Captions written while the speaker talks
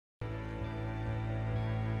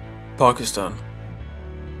Pakistan.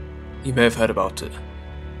 You may have heard about it,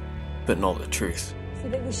 but not the truth. So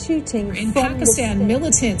they were shooting in Pakistan,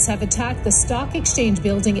 militants have attacked the stock exchange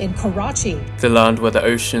building in Karachi. The land where the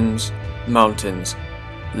oceans, mountains,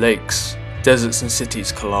 lakes, deserts and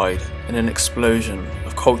cities collide in an explosion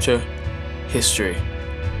of culture, history,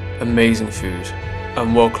 amazing food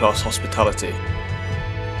and world-class hospitality.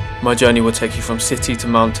 My journey will take you from city to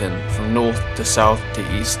mountain, from north to south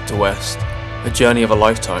to east to west. A journey of a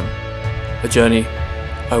lifetime. A journey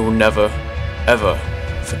I will never, ever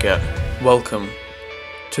forget. Welcome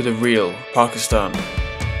to the real Pakistan.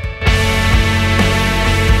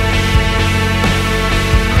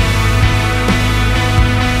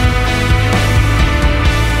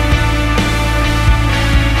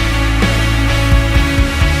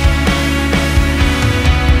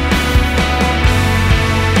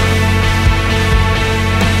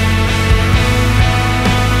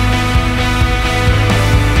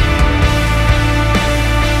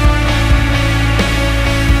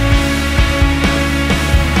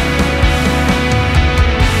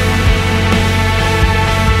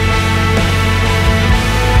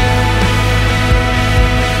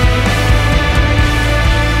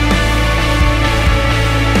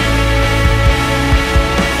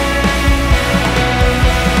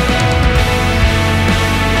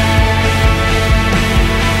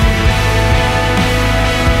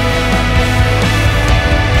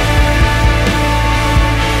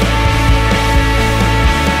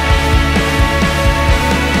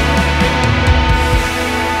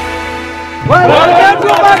 Welcome to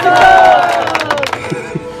Pakistan!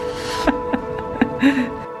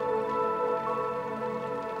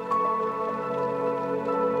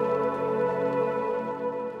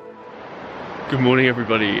 Good morning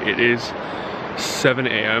everybody, it is 7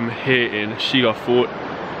 AM here in Shigar Fort.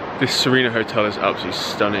 This Serena hotel is absolutely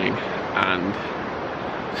stunning and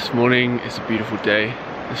this morning is a beautiful day.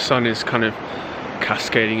 The sun is kind of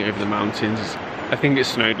cascading over the mountains. I think it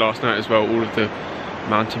snowed last night as well, all of the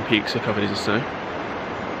mountain peaks are covered in snow.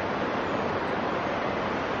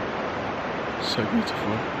 So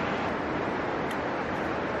beautiful.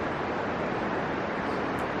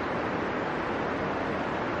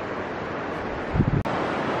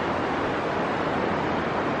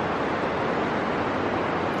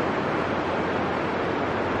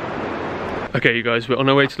 Okay you guys, we're on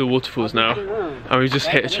our way to the waterfalls now and we've just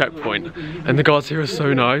hit a checkpoint and the guards here are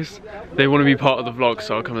so nice. They want to be part of the vlog,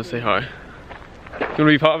 so I'll come and say hi. You want to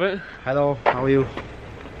be part of it? Hello, how are you?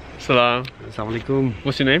 Salam. Assalamu alaikum.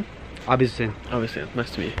 What's your name? Abhishek. Abhishek,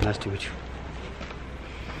 nice to meet you. Nice to meet you.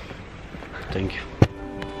 Thank you.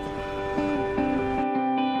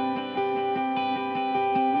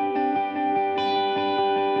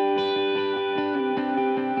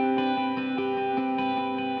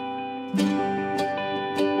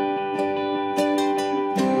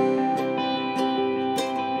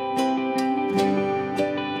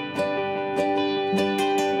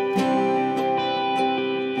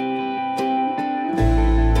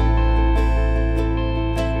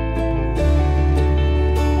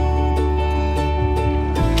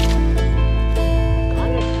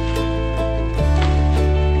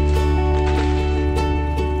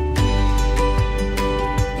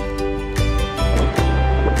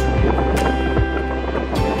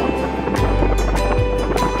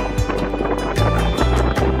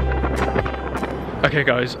 Okay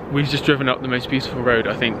guys, we've just driven up the most beautiful road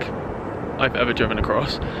I think I've ever driven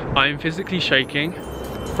across. I am physically shaking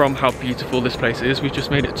from how beautiful this place is. We've just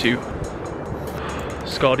made it to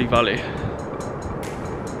Skardu Valley.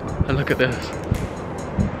 And look at this.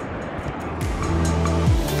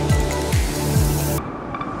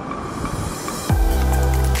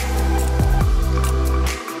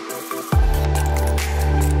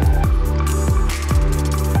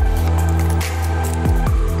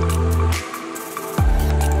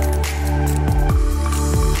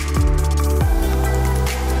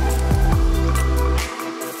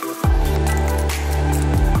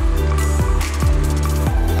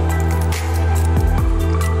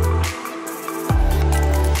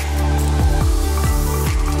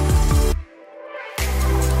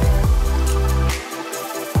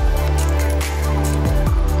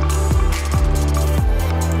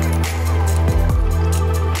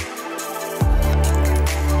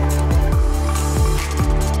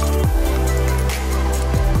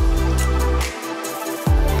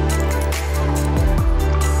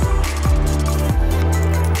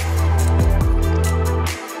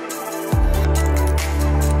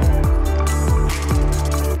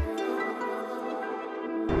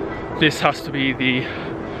 This has to be the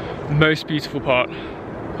most beautiful part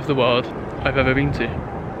of the world I've ever been to.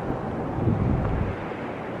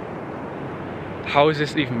 How is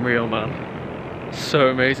this even real, man? So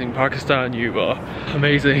amazing. Pakistan, you are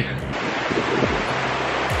amazing.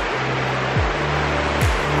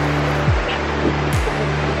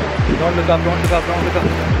 Don't look up, don't look up, don't look up.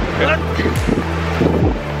 Okay.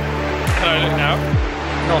 Can I look now?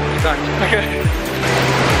 No, you can't. Okay.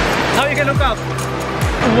 Now you can look up.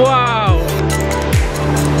 Wow!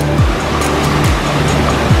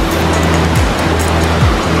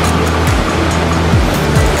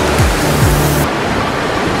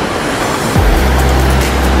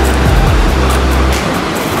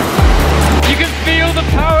 You can feel the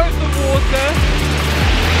power of the water.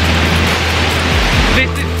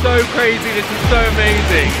 This is so crazy, this is so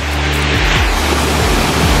amazing.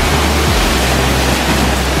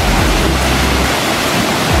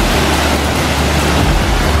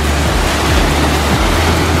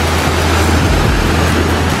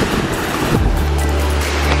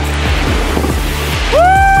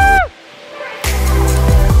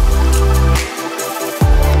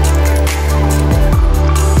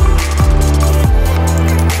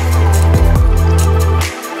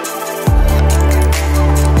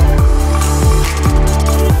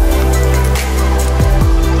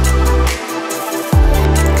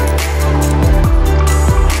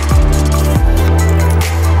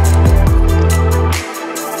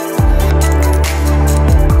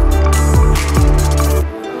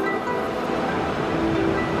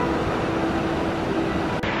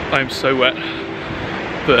 I'm so wet,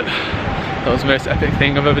 but that was the most epic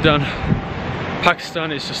thing I've ever done.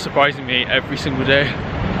 Pakistan is just surprising me every single day. It's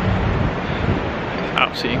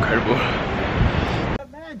absolutely incredible.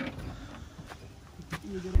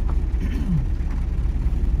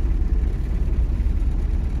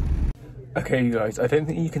 Okay, you guys, I don't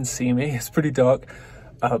think you can see me. It's pretty dark,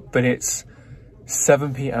 but it's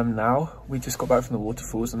 7 p.m. now. We just got back from the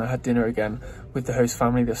waterfalls and I had dinner again with the host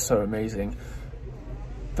family. They're so amazing.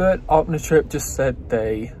 But Apna Trip just said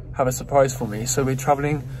they have a surprise for me. So we're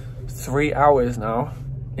traveling 3 hours now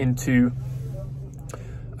into,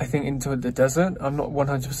 I think, into the desert. I'm not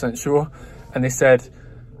 100% sure. And they said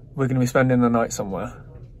we're going to be spending the night somewhere.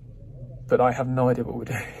 But I have no idea what we're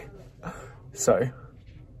doing. So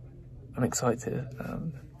I'm excited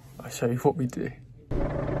and I'll show you what we do.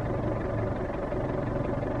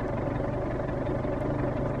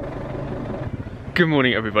 Good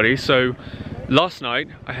morning, everybody. So last night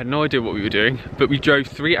I had no idea what we were doing, but we drove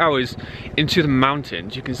 3 hours into the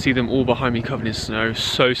mountains. You can see them all behind me covered in snow,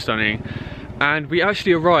 so stunning. And we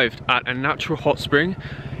actually arrived at a natural hot spring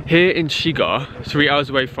here in Shigar, 3 hours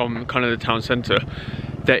away from kind of the town centre.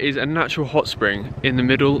 There is a natural hot spring in the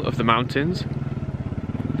middle of the mountains.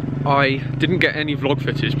 I didn't get any vlog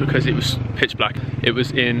footage because it was pitch black. It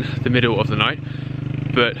was in the middle of the night.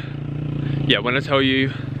 But yeah, when I tell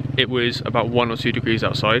you it was about 1 or 2 degrees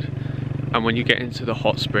outside, and when you get into the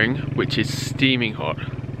hot spring, which is steaming hot,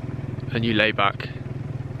 and you lay back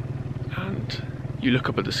and you look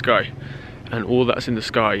up at the sky, and all that's in the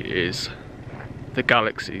sky is the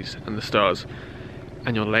galaxies and the stars,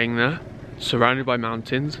 and you're laying there surrounded by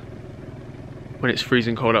mountains when it's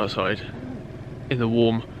freezing cold outside in the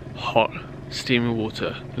warm, hot, steaming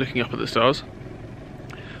water, looking up at the stars.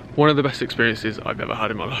 One of the best experiences I've ever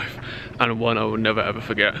had in my life, and one I will never ever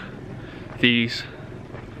forget.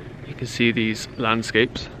 You can see these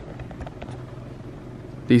landscapes.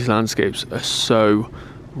 These landscapes are so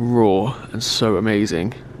raw and so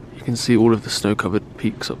amazing. You can see all of the snow-covered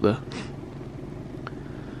peaks up there.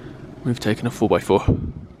 We've taken a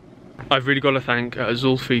 4x4. I've really got to thank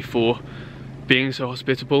Zulfi for being so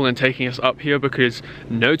hospitable and taking us up here, because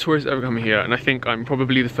no tourists ever come here, and I think I'm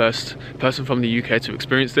probably the first person from the UK to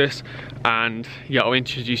experience this. And yeah, I'll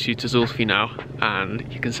introduce you to Zulfi now and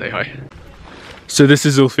you can say hi. So this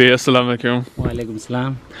is Zulfi. Assalamu alaikum. Walaikum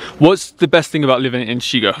salam. What's the best thing about living in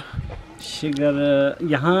Shigar? Shigar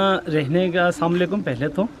यहाँ रहने का अस्सलाम वालेकुम पहले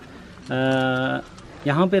तो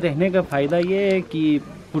यहाँ पे रहने का फ़ायदा ये है कि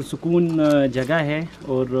पुरसुकून जगह है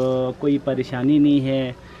और कोई परेशानी नहीं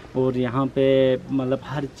है, और यहाँ पे मतलब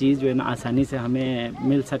हर चीज़ जो है ना आसानी से हमें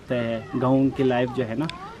मिल सकता है। गाँव की लाइफ जो है ना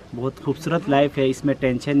बहुत खूबसूरत लाइफ है, इसमें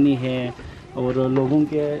टेंशन नहीं है, और लोगों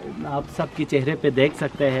के आप सब के चेहरे पे देख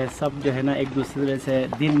सकते हैं, सब जो है ना एक दूसरे से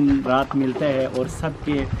दिन रात मिलते हैं, और सब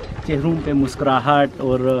के चेहरों पे मुस्कुराहट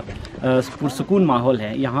और पुरसुकून माहौल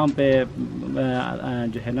है। यहाँ पे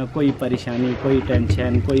जो है ना कोई परेशानी, कोई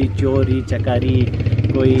टेंशन, कोई चोरी चकारी,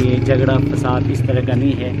 कोई झगड़ा फसाद इस तरह का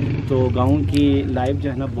नहीं है। तो गांव की लाइफ जो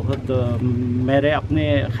है ना बहुत मेरे अपने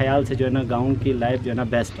ख्याल से जो है ना गांव की लाइफ जो है ना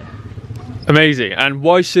बेस्ट है। Amazing. And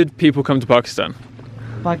why should people come to Pakistan?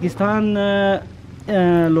 Pakistan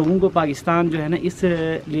लोगों को पाकिस्तान जो है ना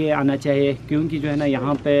इसलिए आना चाहिए क्योंकि जो है ना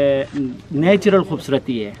यहाँ पे नेचुरल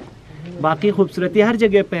खूबसूरती है। बाकी खूबसूरती हर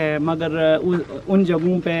जगह पे है मगर उन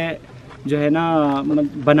जगहों पे जो है ना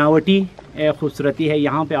बनावटी खूबसूरती है।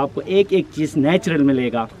 यहाँ पे आपको एक एक चीज़ नेचुरल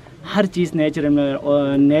मिलेगा, हर चीज़ नेचुरल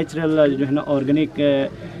जो है ना ऑर्गेनिक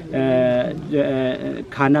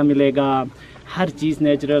खाना मिलेगा, हर चीज़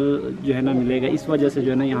नेचुरल जो है ना मिलेगा। इस वजह से जो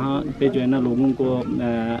है ना यहाँ पे जो है ना लोगों को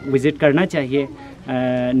विज़िट करना चाहिए।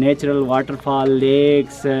 Natural waterfall,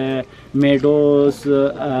 lakes, Meadows,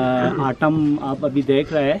 atom आप अभी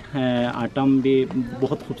देख रहे हैं, आटम भी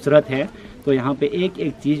बहुत खूबसूरत है। तो यहाँ पे एक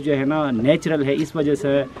एक चीज़ जो है ना नेचुरल है। इस वजह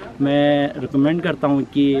से मैं रिकमेंड करता हूँ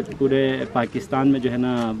कि पूरे पाकिस्तान में जो है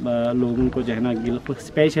ना लोगों को जो है ना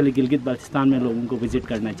स्पेशली गिलगित बाल्टिस्तान में लोगों को विज़िट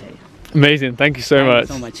करना चाहिए। Amazing, thank you so much.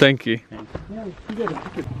 Thank you.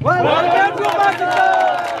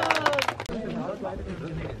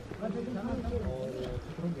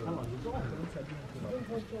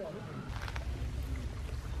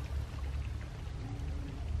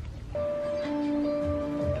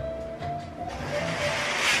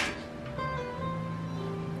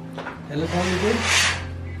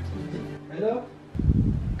 Hello.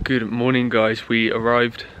 Good morning guys, we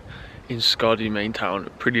arrived in Skardu main town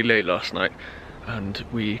pretty late last night and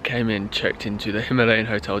we came in, checked into the Himalayan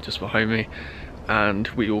hotel just behind me, and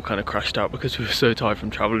we all kind of crashed out because we were so tired from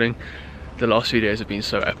traveling. The last few days have been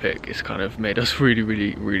so epic, it's kind of made us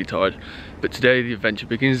really tired. But today the adventure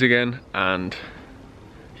begins again, and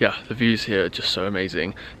yeah, the views here are just so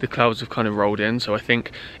amazing. The clouds have kind of rolled in, so I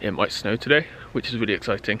think it might snow today, which is really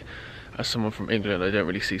exciting. As someone from England, I don't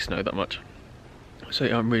really see snow that much. So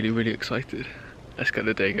yeah, I'm really excited. Let's get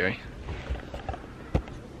the day going.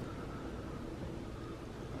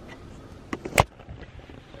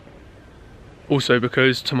 Also,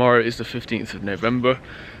 because tomorrow is the 15th of November,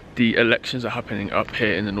 the elections are happening up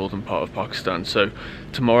here in the northern part of Pakistan. So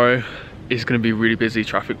tomorrow is going to be really busy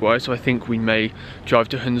traffic wise, so I think we may drive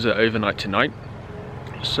to Hunza overnight tonight.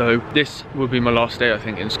 So this will be my last day I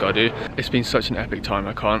think in Skardu. It's been such an epic time,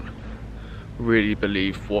 I can't really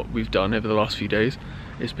believe what we've done over the last few days.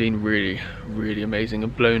 It's been really amazing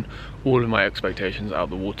and blown all of my expectations out of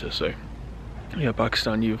the water. So yeah,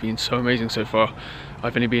 Pakistan, you've been so amazing so far.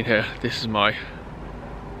 I've only been here, this is my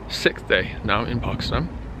 6th day now in Pakistan,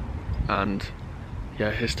 and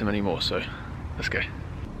yeah, here's to many more, so let's go.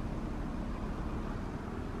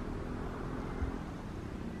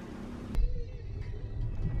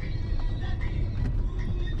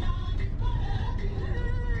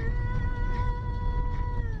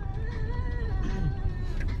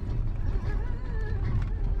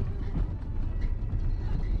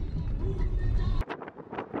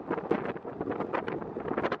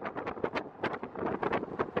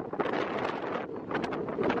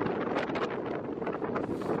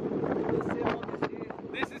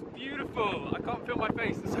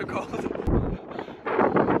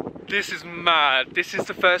 This is mad. This is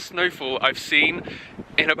the first snowfall I've seen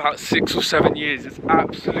in about 6 or 7 years. It's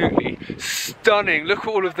absolutely stunning. Look at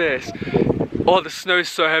all of this. Oh, the snow is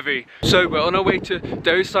so heavy. So we're on our way to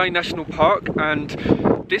Deosai National Park, and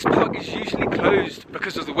this park is usually closed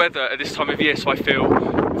because of the weather at this time of year, so I feel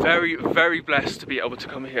very blessed to be able to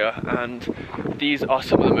come here, and these are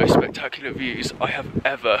some of the most spectacular views I have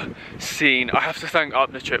ever seen. I have to thank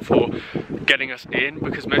Apna Trip for getting us in,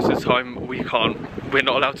 because most of the time we're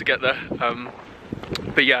not allowed to get there.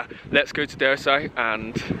 But yeah, let's go to Deosai,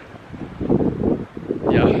 and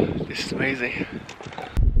yeah, this is amazing.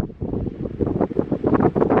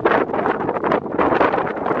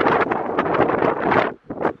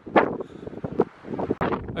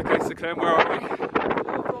 Okay, so Clem, where are we?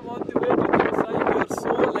 From on the way to Deosai, we are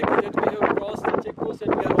so lucky that we have crossed the checkpost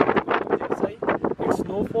and we are on the way to Deosai. It's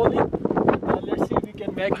snow falling. Let's see if we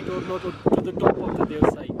can make it or not to the top of the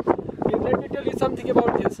Deosai. Let me tell you something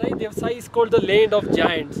about Deosai. Deosai is called the land of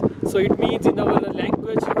giants. So it means in our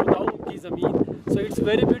language, Khudaun ki zameen. So it's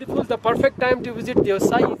very beautiful. The perfect time to visit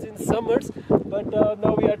Deosai is in summers. But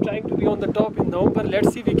now we are trying to be on the top in November.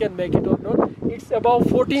 Let's see if we can make it or not. It's about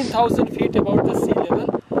 14,000 feet above the sea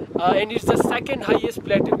level. And it's the second highest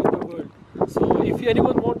plateau in the world. So if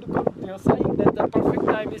anyone want to come to Deosai, then the perfect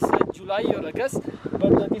time is July or August.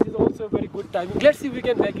 But this is also a very good time. Let's see if we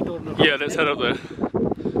can make it or not. Yeah, let's head up there.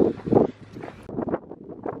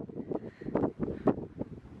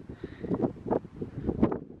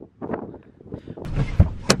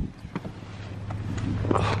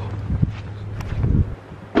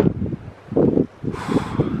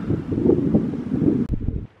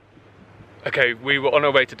 Okay, we were on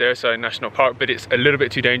our way to Deosai National Park, but it's a little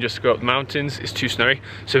bit too dangerous to go up the mountains. It's too snowy,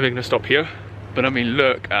 so we're gonna stop here. But I mean,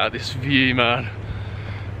 look at this view, man.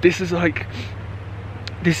 This is like,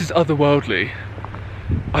 this is otherworldly.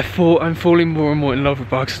 I'm falling more and more in love with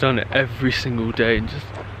Pakistan every single day, and just,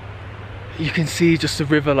 you can see just the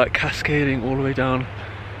river like cascading all the way down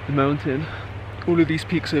the mountain. All of these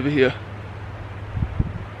peaks over here.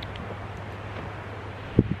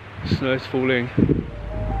 Snow is falling.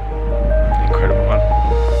 Incredible, man.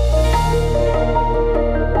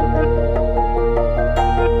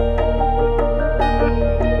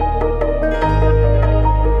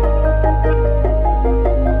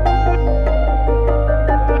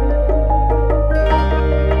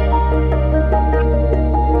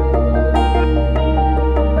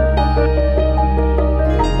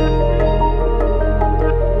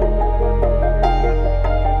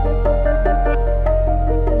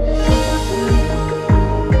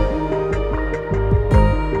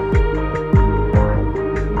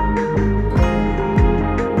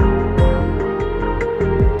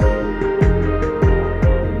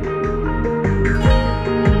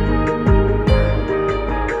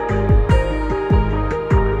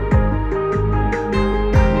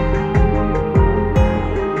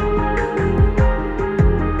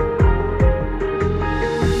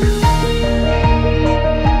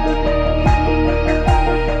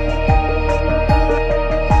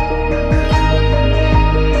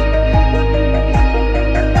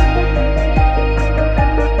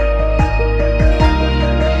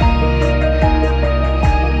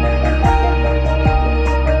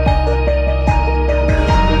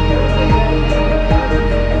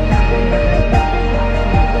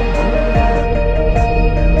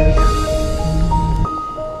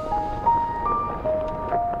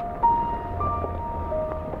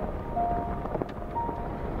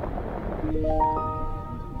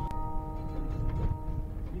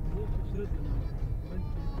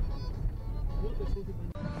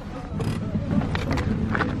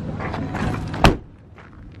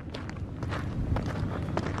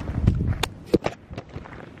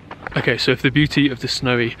 Okay, so if the beauty of the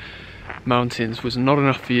snowy mountains was not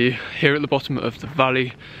enough for you, here at the bottom of the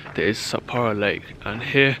valley there is Satpara Lake, and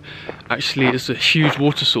here actually is a huge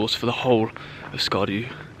water source for the whole of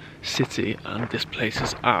Skardu city, and this place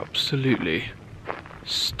is absolutely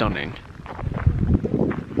stunning.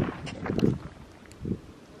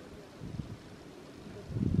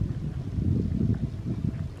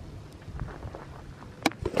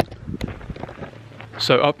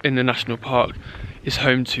 So up in the national park is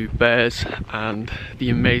home to bears and the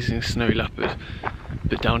amazing snowy leopard,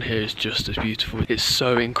 but down here is just as beautiful. It's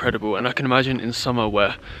so incredible, and I can imagine in summer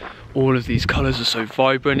where all of these colours are so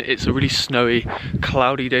vibrant. It's a really snowy,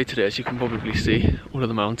 cloudy day today, as you can probably see, all of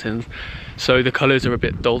the mountains. So the colours are a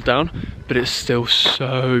bit dulled down, but it's still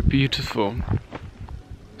so beautiful.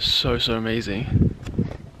 So amazing.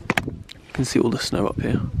 You can see all the snow up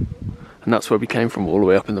here. And that's where we came from, all the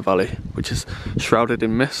way up in the valley, which is shrouded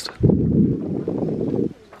in mist.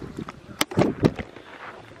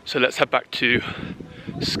 So let's head back to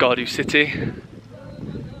Skardu city.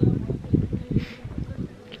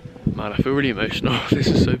 Man, I feel really emotional. This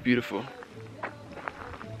is so beautiful.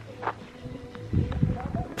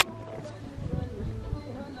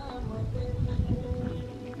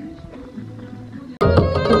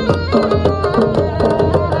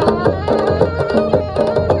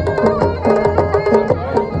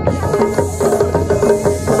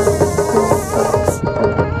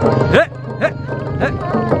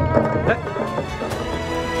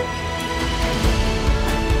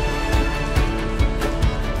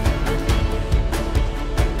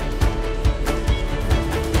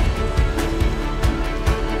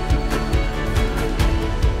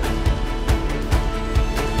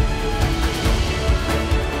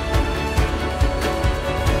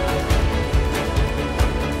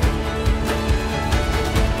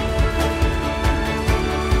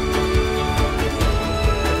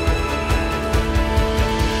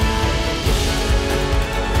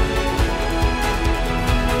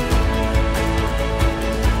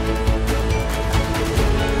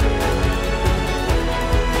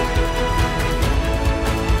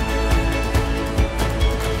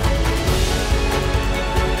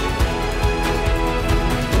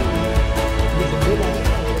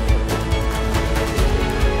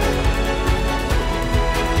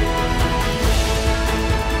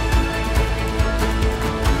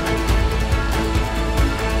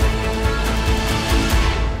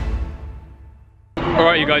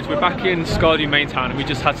 Alright you guys, we're back in Skardu main town and we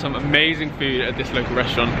just had some amazing food at this local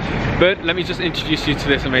restaurant. But let me just introduce you to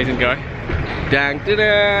this amazing guy.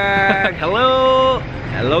 Hello!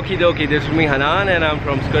 Hello Kidoki, this is me Hanan and I'm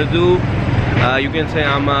from Skardu. You can say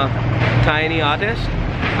I'm a tiny artist.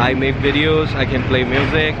 I make videos, I can play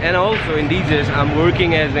music, and also in these days I'm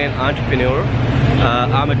working as an entrepreneur.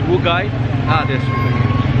 I'm a tour guide. This.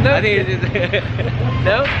 No, I think it's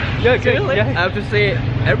no. No, okay. Really? Yeah. I have to say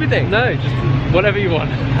everything. No, just whatever you want.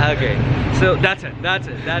 Okay, so that's it.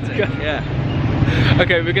 Yeah.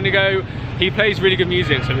 Okay, we're gonna go. He plays really good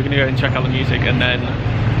music, so we're gonna go and check out the music, and then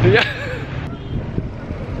yeah.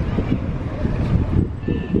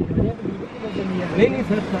 नहीं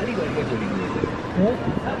sir सारी गाड़ियाँ चली गई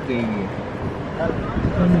सब देंगे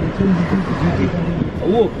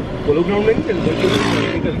वो polo ground में नहीं चल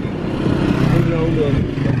निकल गई पोलो ग्राउंड और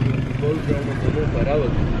पोलो ग्राउंड में दोनों बराबर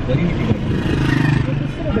बड़ी निकल.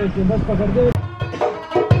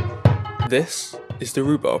 This is the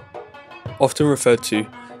rhubarb, often referred to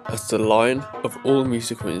as the lion of all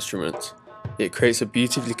musical instruments. It creates a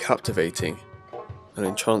beautifully captivating and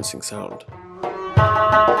entrancing sound.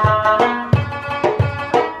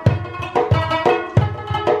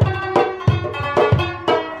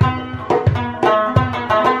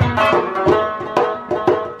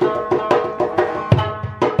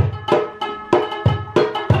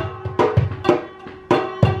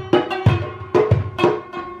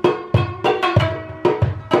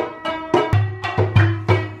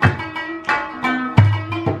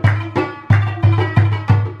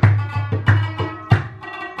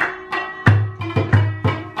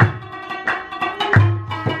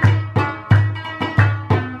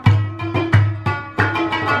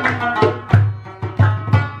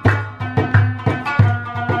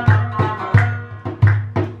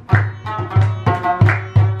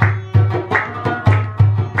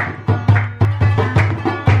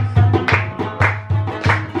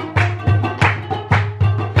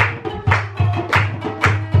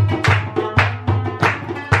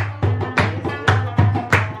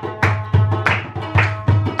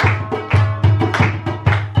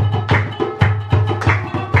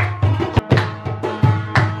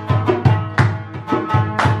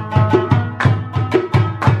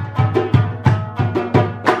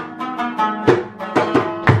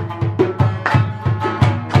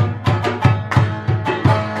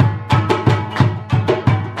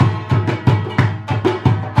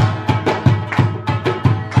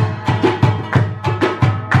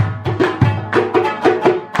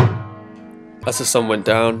 As the sun went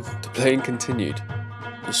down, the playing continued,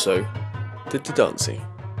 and so did the dancing.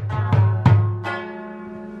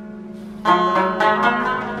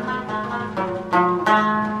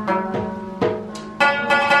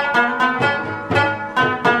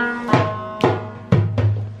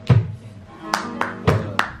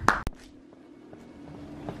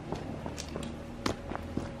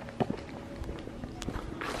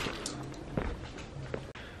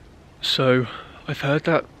 So, I've heard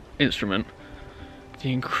that instrument,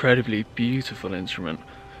 the incredibly beautiful instrument,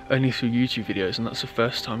 only through YouTube videos, and that's the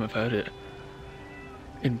first time I've heard it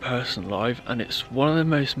in person live, and it's one of the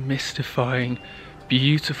most mystifying,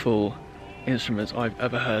 beautiful instruments I've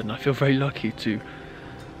ever heard, and I feel very lucky to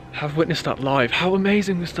have witnessed that live. How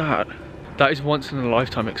amazing was that? That is once in a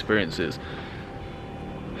lifetime experiences,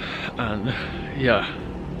 and yeah,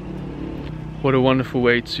 what a wonderful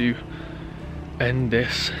way to end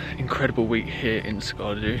this incredible week here in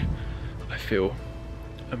Skardu. I feel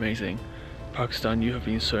amazing. Pakistan, you have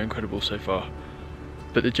been so incredible so far,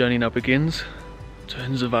 but the journey now begins to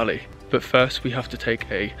Skardu Valley. But first we have to take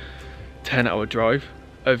a 10-hour drive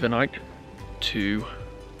overnight to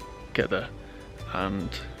get there, and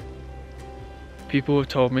people have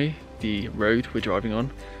told me the road we're driving on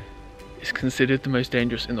is considered the most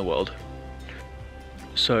dangerous in the world.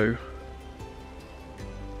 So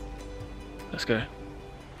let's go.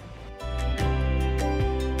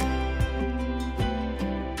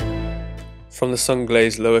 From the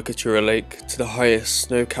sun-glazed Lower Katura Lake to the highest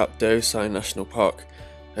snow-capped Deosai National Park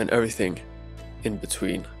and everything in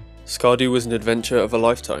between, Skardu was an adventure of a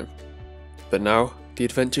lifetime. But now the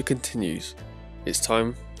adventure continues. It's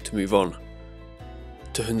time to move on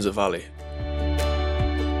to Skardu Valley.